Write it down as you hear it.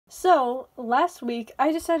So, last week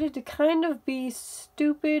I decided to kind of be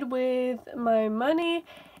stupid with my money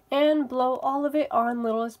and blow all of it on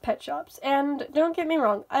Littlest Pet Shops. And don't get me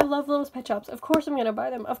wrong, I love Littlest Pet Shops. Of course I'm gonna buy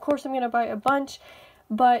them. Of course I'm gonna buy a bunch.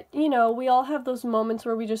 But, you know, we all have those moments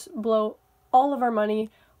where we just blow all of our money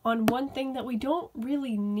on one thing that we don't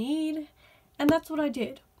really need. And that's what I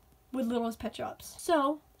did with Littlest Pet Shops.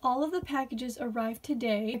 So, all of the packages arrived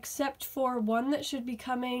today, except for one that should be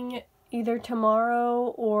coming either tomorrow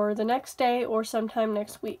or the next day or sometime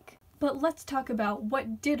next week. But let's talk about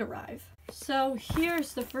what did arrive. So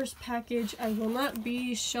here's the first package. I will not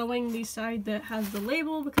be showing the side that has the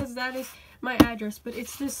label because that is my address, but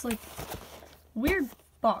it's this like weird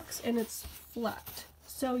box and it's flat.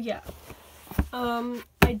 So yeah,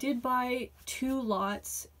 I did buy 2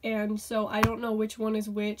 lots, and so I don't know which one is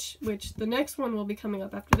which the next one will be coming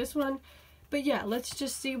up after this one. But yeah, let's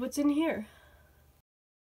just see what's in here.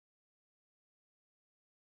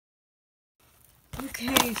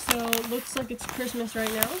 Okay, so looks like it's Christmas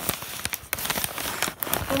right now.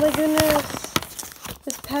 Oh my goodness,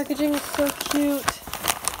 this packaging is so cute.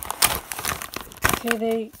 Okay,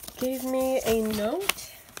 they gave me a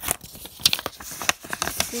note.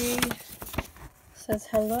 Let's see, it says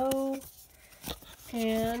hello,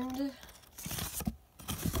 and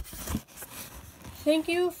thank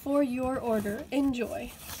you for your order.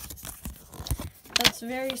 Enjoy. That's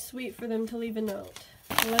very sweet for them to leave a note.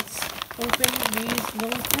 Let's open these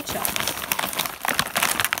little pet shops.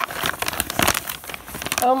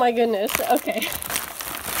 Oh my goodness, okay.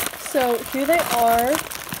 So here they are.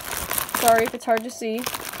 Sorry if it's hard to see.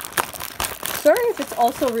 Sorry if it's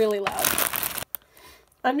also really loud.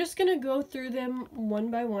 I'm just gonna go through them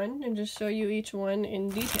one by one and just show you each one in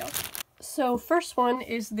detail. So first one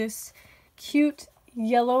is this cute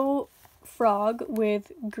yellow frog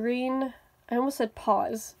with green, I almost said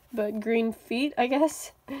paws, but green feet, I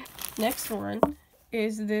guess. Next one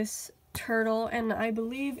is this turtle, and I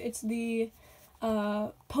believe it's the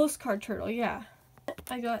postcard turtle, yeah.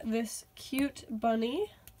 I got this cute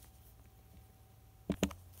bunny.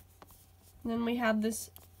 And then we have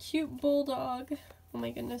this cute bulldog. Oh my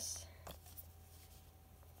goodness.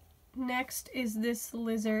 Next is this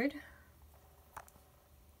lizard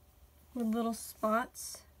with little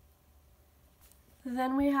spots.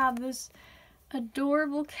 Then we have this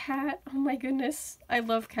adorable cat. Oh my goodness, I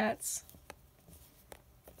love cats.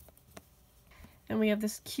 And we have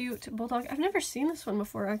this cute bulldog. I've never seen this one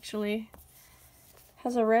before, actually.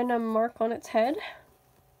 Has a random mark on its head.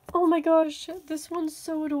 Oh my gosh, this one's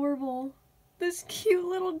so adorable. This cute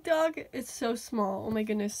little dog. It's so small. Oh my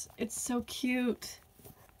goodness, it's so cute.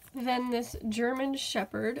 Then this German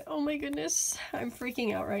Shepherd. Oh my goodness, I'm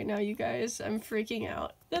freaking out right now, you guys. I'm freaking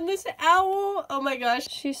out. Then this owl. Oh my gosh,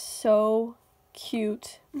 she's so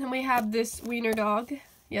cute. And then we have this wiener dog.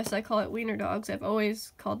 Yes, I call it wiener dogs. I've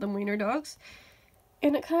always called them wiener dogs.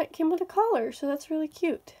 And it kind of came with a collar, so that's really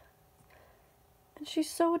cute. And she's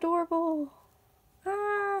so adorable.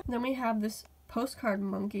 Ah. Then we have this postcard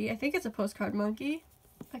monkey. I think it's a postcard monkey.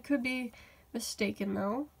 I could be mistaken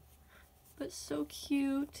though. But so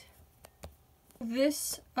cute.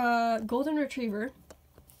 This golden retriever.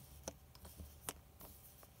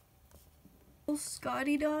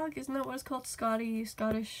 Scotty dog, isn't that what it's called? Scotty,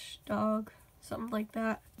 Scottish dog, something like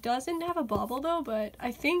that. Doesn't have a bobble though, but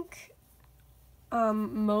I think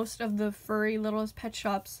most of the furry Littlest Pet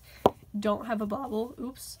Shops don't have a bobble.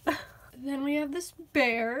 Oops. Then we have this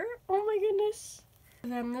bear. Oh my goodness.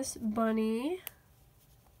 Then this bunny.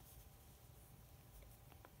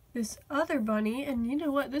 This other bunny, and you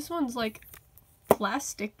know what? This one's like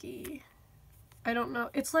plasticky. I don't know.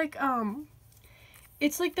 It's like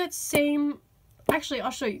that same. Actually,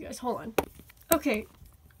 I'll show you guys. Hold on. Okay.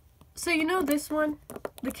 So you know this one?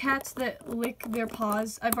 The cats that lick their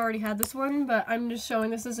paws. I've already had this one, but I'm just showing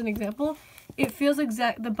this as an example. It feels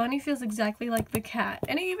the bunny feels exactly like the cat.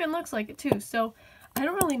 And it even looks like it too. So I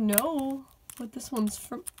don't really know what this one's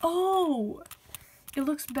from. Oh! It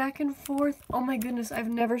looks back and forth. Oh my goodness, I've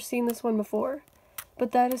never seen this one before.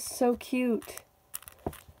 But that is so cute.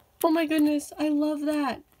 Oh my goodness, I love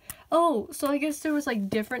that. Oh, so I guess there was like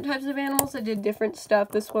different types of animals that did different stuff.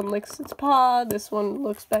 This one licks its paw, this one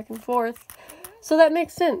looks back and forth. So that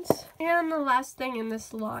makes sense. And the last thing in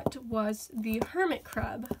this lot was the hermit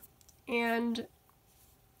crab. And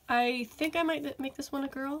I think I might make this one a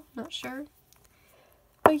girl, not sure.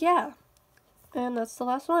 But yeah, and that's the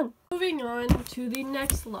last one. Moving on to the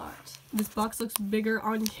next lot. This box looks bigger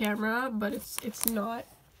on camera, but it's not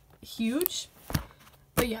huge.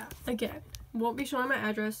 But yeah, again, won't be showing my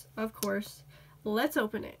address, of course. Let's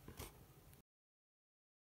open it.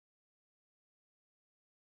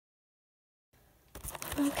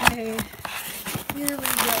 Okay, here we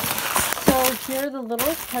go. So here are the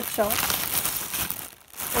little pet shops,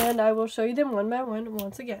 and I will show you them one by one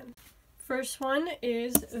once again. First one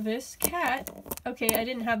is this cat. Okay, I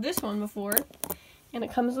didn't have this one before, and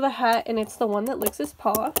it comes with a hat, and it's the one that licks his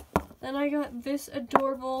paw. Then I got this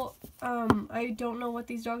adorable, I don't know what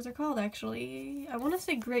these dogs are called actually. I want to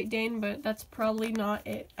say Great Dane, but that's probably not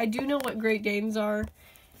it. I do know what Great Danes are,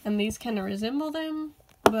 and these kind of resemble them,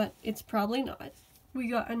 but it's probably not. We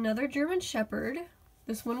got another German Shepherd.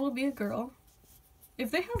 This one will be a girl. If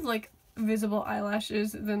they have like visible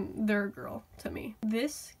eyelashes, then they're a girl to me.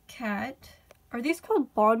 This cat, are these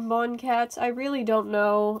called bonbon cats? I really don't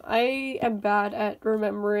know. I am bad at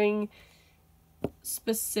remembering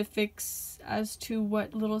specifics as to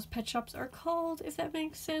what little pet shops are called, if that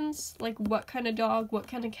makes sense. Like what kind of dog, what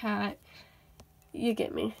kind of cat. You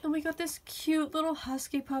get me. And we got this cute little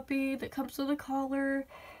husky puppy that comes with a collar,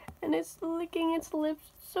 and it's licking its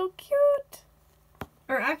lips. So cute.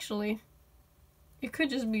 Or actually, it could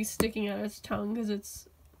just be sticking out its tongue because it's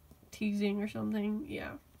teasing or something.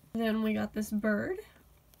 Yeah. Then we got this bird.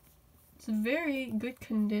 It's a very good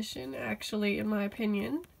condition, actually, in my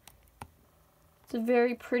opinion. It's a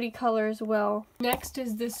very pretty color as well. Next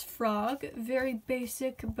is this frog. Very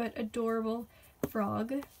basic but adorable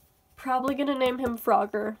frog. Probably gonna name him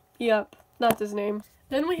Frogger. Yep, that's his name.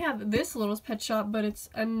 Then we have this little pet shop, but it's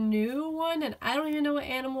a new one, and I don't even know what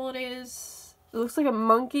animal it is. It looks like a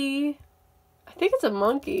monkey. I think it's a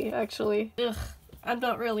monkey, actually. Ugh, I'm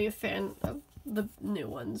not really a fan of the new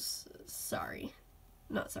ones. Sorry.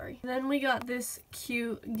 Not sorry. Then we got this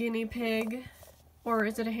cute guinea pig. Or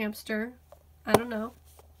is it a hamster? I don't know.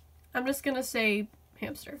 I'm just gonna say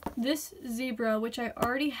hamster. This zebra, which I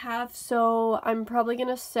already have, so I'm probably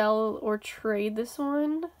gonna sell or trade this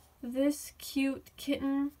one. This cute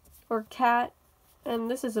kitten or cat,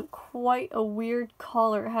 and this is quite a weird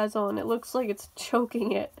collar it has on. It looks like it's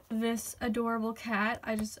choking it. This adorable cat.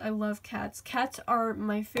 I love cats. Cats are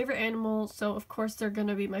my favorite animal, so of course they're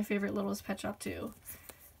gonna be my favorite littlest pet shop too.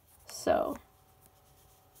 So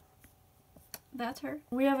that's her.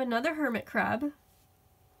 We have another hermit crab,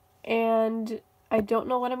 and I don't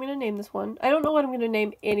know what I'm gonna name this one. I don't know what I'm gonna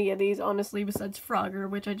name any of these, honestly, besides Frogger,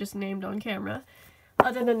 which I just named on camera.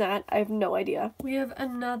 Other than that, I have no idea. We have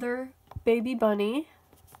another baby bunny.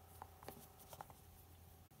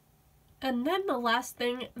 And then the last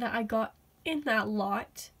thing that I got in that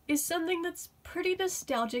lot is something that's pretty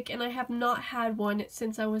nostalgic, and I have not had one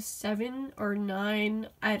since I was 7 or 9,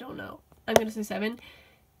 I don't know. I'm gonna say 7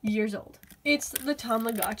 years old. It's the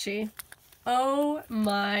Tamagotchi. Oh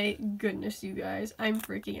my goodness, you guys. I'm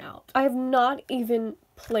freaking out. I have not even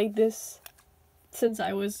played this since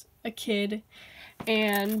I was a kid.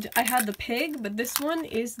 And I had the pig, but this one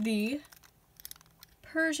is the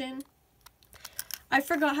Persian. I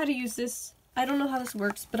forgot how to use this. I don't know how this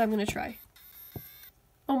works, but I'm gonna try.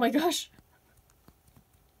 Oh my gosh.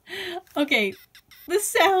 Okay, the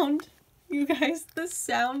sound. You guys, the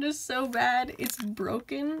sound is so bad. It's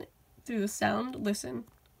broken through the sound. Listen.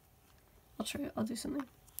 I'll try it. I'll do something.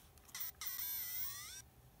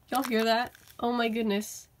 Y'all hear that? Oh my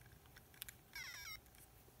goodness.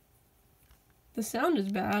 The sound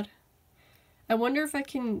is bad. I wonder if I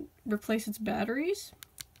can replace its batteries.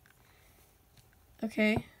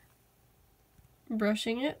 Okay.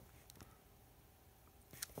 Brushing it.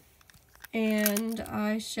 And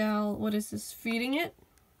I shall, what is this? Feeding it.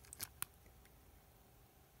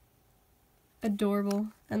 Adorable.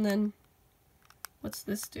 And then, what's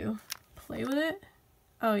this do? Play with it?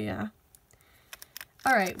 Oh yeah.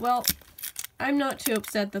 Alright, well, I'm not too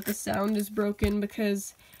upset that the sound is broken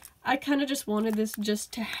because I kind of just wanted this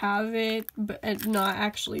just to have it, but not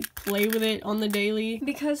actually play with it on the daily.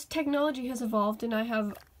 Because technology has evolved and I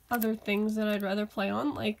have other things that I'd rather play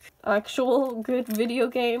on, like actual good video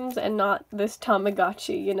games and not this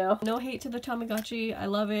Tamagotchi, you know? No hate to the Tamagotchi, I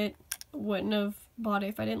love it. Wouldn't have bought it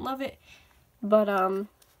if I didn't love it. But, I'm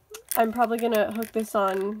probably gonna hook this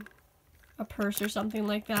on a purse or something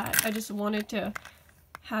like that. I just wanted to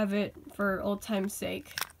have it for old time's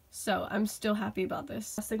sake. So I'm still happy about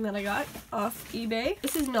this. Last thing that I got off eBay.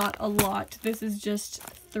 This is not a lot. This is just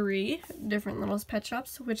 3 different little pet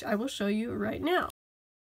shops, which I will show you right now.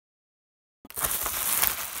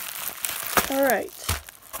 Alright.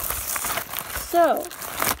 So,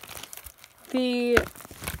 the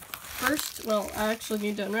first, well, I actually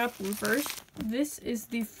need to unwrap them first. This is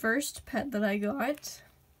the first pet that I got.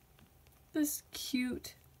 This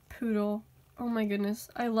cute poodle. Oh my goodness,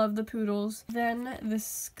 I love the poodles. Then the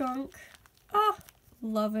skunk. Ah,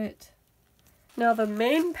 love it. Now the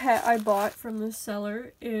main pet I bought from this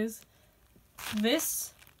seller is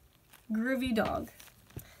this groovy dog.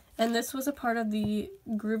 And this was a part of the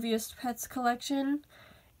Grooviest Pets collection,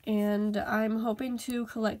 and I'm hoping to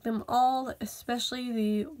collect them all, especially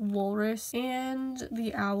the walrus and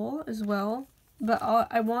the owl as well. But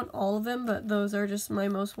I want all of them, but those are just my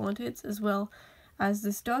most wanteds, as well as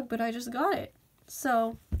this dog, but I just got it.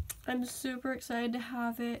 So I'm super excited to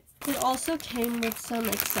have it. It also came with some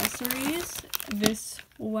accessories. This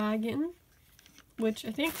wagon, which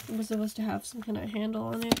I think was supposed to have some kind of handle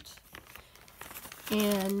on it.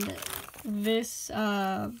 And this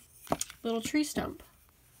little tree stump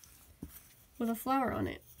with a flower on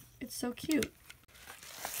it. It's so cute.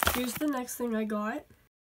 Here's the next thing I got.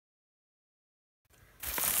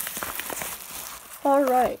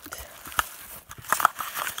 Alright.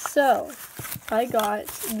 So, I got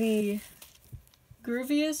the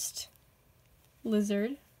Grooviest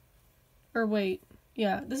lizard. Or wait,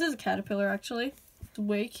 yeah, this is a caterpillar actually. It's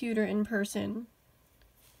way cuter in person.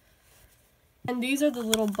 And these are the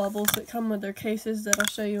little bubbles that come with their cases that I'll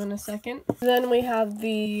show you in a second. Then we have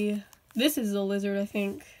this is a lizard, I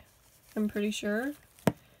think. I'm pretty sure.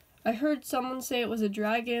 I heard someone say it was a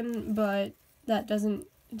dragon, but it doesn't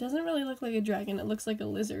really look like a dragon. It looks like a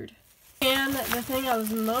lizard. And the thing I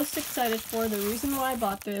was most excited for, the reason why I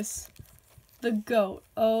bought this, the goat.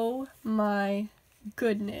 Oh my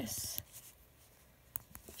goodness.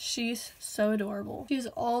 She's so adorable. She has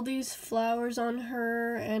all these flowers on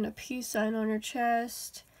her and a peace sign on her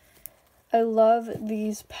chest. I love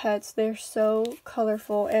these pets. They're so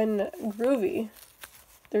colorful and groovy.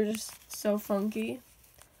 They're just so funky.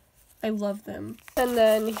 I love them. And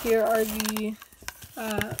then here are the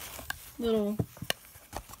little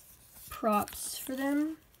props for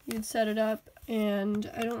them. You'd set it up, and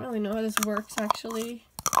I don't really know how this works actually.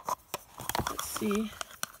 Let's see.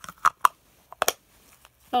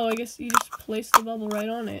 Oh, I guess you just place the bubble right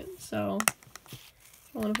on it. So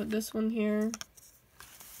I want to put this one here.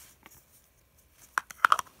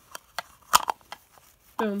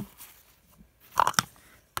 Boom.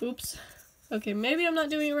 Oops. Okay, maybe I'm not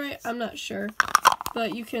doing it right. I'm not sure.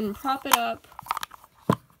 But you can prop it up,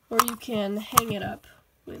 or you can hang it up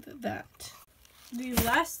with that. The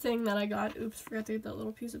last thing that I got, oops, forgot to get that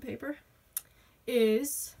little piece of paper,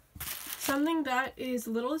 is something that is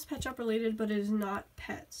Littlest Pet Shop related, but it is not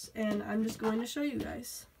pets. And I'm just going to show you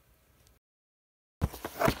guys.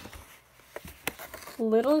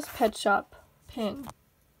 Littlest Pet Shop pin.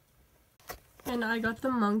 And I got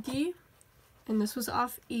the monkey, and this was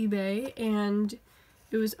off eBay, and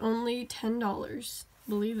it was only $10.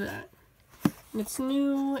 Believe that. And it's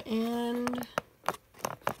new, and I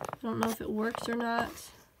don't know if it works or not.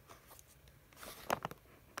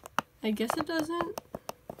 I guess it doesn't,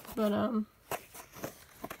 but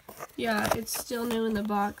yeah, it's still new in the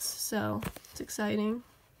box, so it's exciting.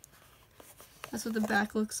 That's what the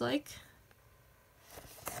back looks like.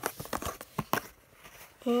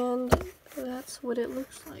 And that's what it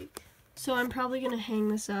looks like. So I'm probably going to hang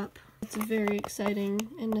this up. It's very exciting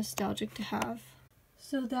and nostalgic to have.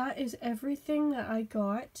 So that is everything that I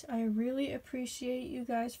got. I really appreciate you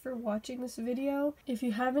guys for watching this video. If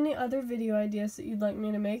you have any other video ideas that you'd like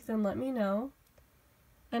me to make, then let me know.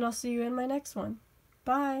 And I'll see you in my next one.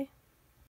 Bye!